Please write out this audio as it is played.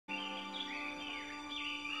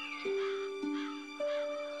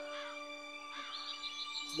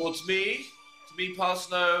Towards me. To me, past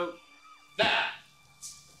no. There.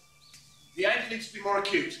 The angle needs to be more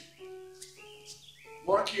acute.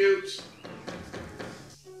 More acute.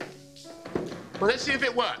 Well, let's see if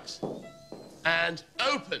it works. And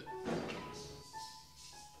open.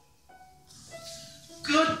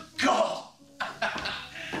 Good God!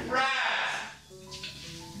 Raz!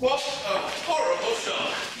 What a horrible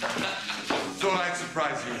shot! Thought I'd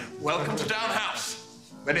surprise you. Welcome to Down House.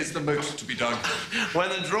 When is the moat to be done? When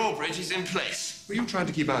the drawbridge is in place. Were you trying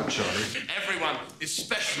to keep out, Charlie? Everyone,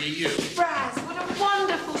 especially you. Raz, what a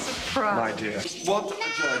wonderful surprise. My dear, what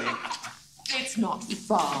a journey. It's not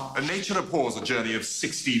far. Nature abhors a journey of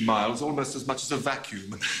 16 miles almost as much as a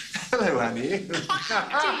vacuum. Hello, Annie.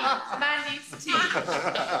 Manny's tea.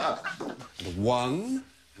 And a 1,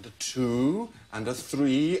 and a 2, and a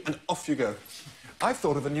 3, and off you go. I've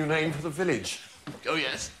thought of a new name for the village. Oh,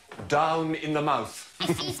 yes? Down in the mouth.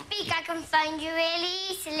 If you speak, I can find you really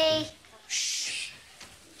easily. Shh.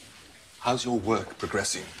 How's your work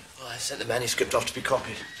progressing? Well, I sent the manuscript off to be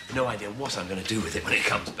copied. I've no idea what I'm going to do with it when it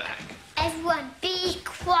comes back. Everyone, be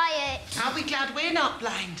quiet. Are we glad we're not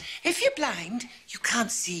blind? If you're blind, you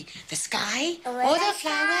can't see the sky Or or the the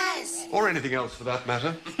flowers. Or anything else for that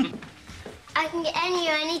matter. I can get in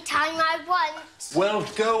here any time I want. Well,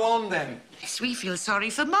 go on then. Yes, we feel sorry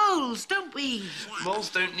for moles, don't we? Moles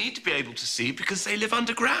don't need to be able to see because they live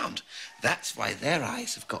underground. That's why their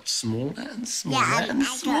eyes have got smaller and smaller and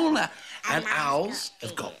smaller. And owls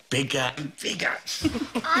have got bigger and bigger.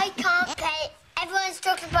 I can't play. Everyone's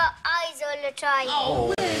talking about eyes all the time.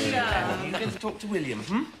 Oh, William! You going to talk to William,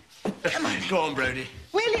 hmm? Come on. Go on, Brodie.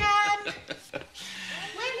 William!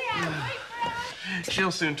 William, wait for us.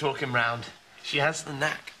 She'll soon talk him round. She has the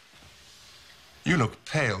knack. You look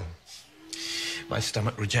pale. My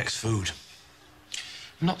stomach rejects food.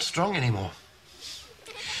 I'm not strong anymore.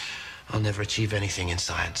 I'll never achieve anything in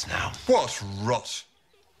science now. What rot.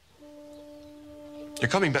 You're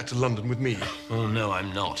coming back to London with me. Oh, no,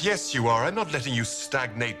 I'm not. Yes, you are. I'm not letting you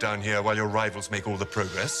stagnate down here while your rivals make all the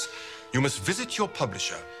progress. You must visit your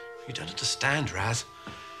publisher. You don't understand, Raz.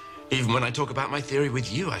 Even when I talk about my theory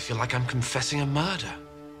with you, I feel like I'm confessing a murder.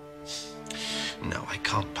 No, I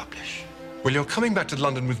can't publish. Well, you're coming back to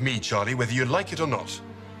London with me, Charlie, whether you like it or not.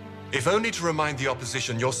 If only to remind the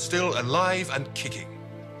opposition you're still alive and kicking.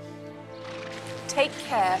 Take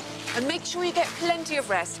care and make sure you get plenty of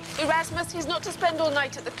rest. Erasmus, he's not to spend all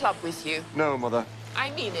night at the club with you. No, Mother. I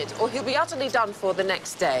mean it, or he'll be utterly done for the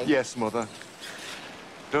next day. Yes, Mother.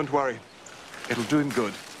 Don't worry. It'll do him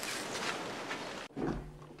good.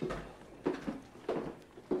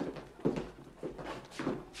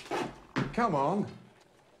 Come on.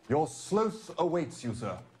 Your sloth awaits you,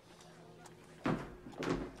 sir.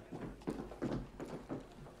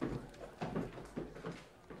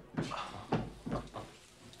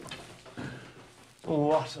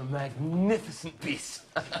 What a magnificent piece.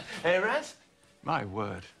 Hey, Raz? My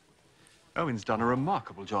word. Owen's done a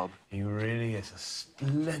remarkable job. He really is a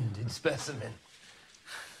splendid specimen.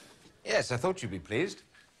 Yes, I thought you'd be pleased.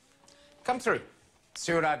 Come through.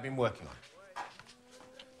 See what I've been working on.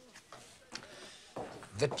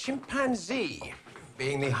 The chimpanzee,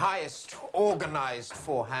 being the highest organized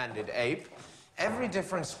four-handed ape, every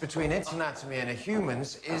difference between its anatomy and a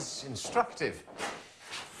human's is instructive.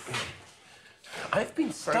 I've been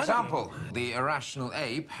For studying... example, the irrational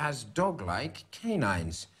ape has dog-like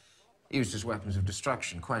canines, used as weapons of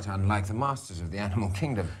destruction, quite unlike the masters of the animal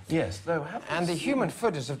kingdom. Yes, though, have And the human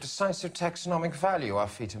foot is of decisive taxonomic value. Our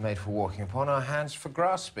feet are made for walking upon, our hands for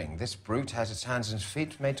grasping. This brute has its hands and its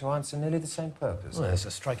feet made to answer nearly the same purpose. Well, there's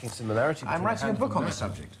a striking similarity between I'm writing a book on the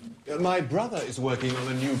subject. My brother is working on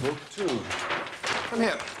a new book, too. Come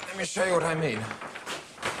here, let me show you what I mean.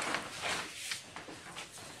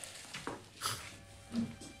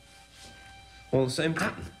 All the same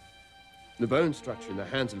pattern. The bone structure in the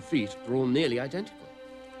hands and feet are all nearly identical.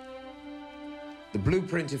 The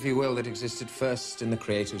blueprint, if you will, that existed first in the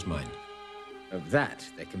creator's mind. Of that,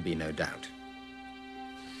 there can be no doubt.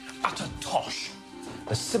 Utter tosh.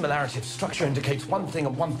 The similarity of structure indicates one thing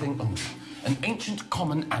and one thing only. An ancient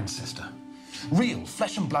common ancestor. Real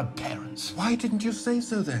flesh and blood parents. Why didn't you say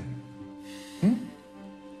so then?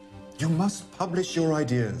 You must publish your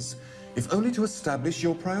ideas, if only to establish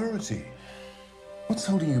your priority. What's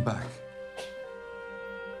holding you back?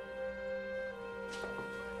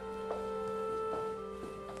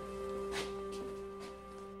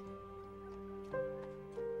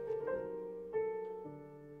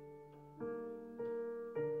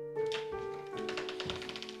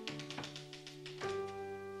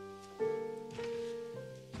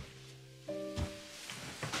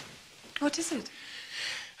 What is it?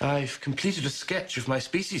 I've completed a sketch of my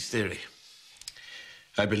species theory.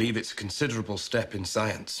 I believe it's a considerable step in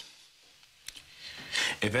science.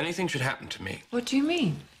 If anything should happen to me... What do you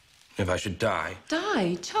mean? If I should die...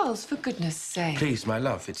 Die? Charles, for goodness sake. Please, my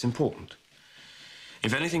love, it's important.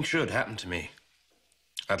 If anything should happen to me,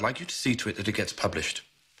 I'd like you to see to it that it gets published.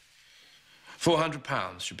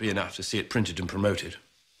 £400 should be enough to see it printed and promoted.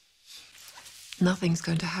 Nothing's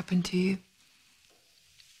going to happen to you.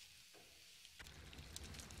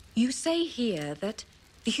 You say here that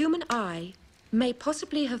the human eye may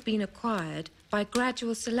possibly have been acquired by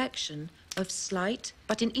gradual selection of slight,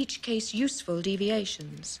 but in each case useful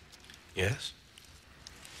deviations. Yes?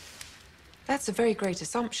 That's a very great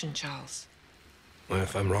assumption, Charles. Well,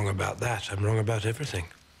 if I'm wrong about that, I'm wrong about everything.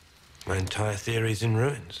 My entire theory's in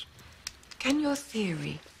ruins. Can your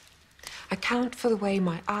theory account for the way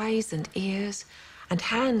my eyes and ears and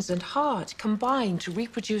hands and heart combine to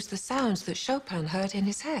reproduce the sounds that Chopin heard in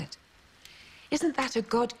his head? Isn't that a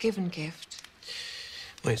God-given gift?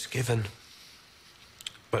 Well, it's given,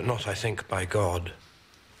 but not, I think, by God.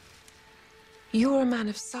 You're a man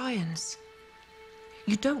of science.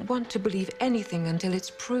 You don't want to believe anything until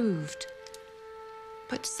it's proved.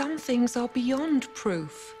 But some things are beyond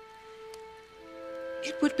proof.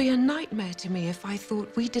 It would be a nightmare to me if I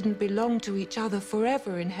thought we didn't belong to each other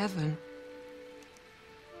forever in heaven.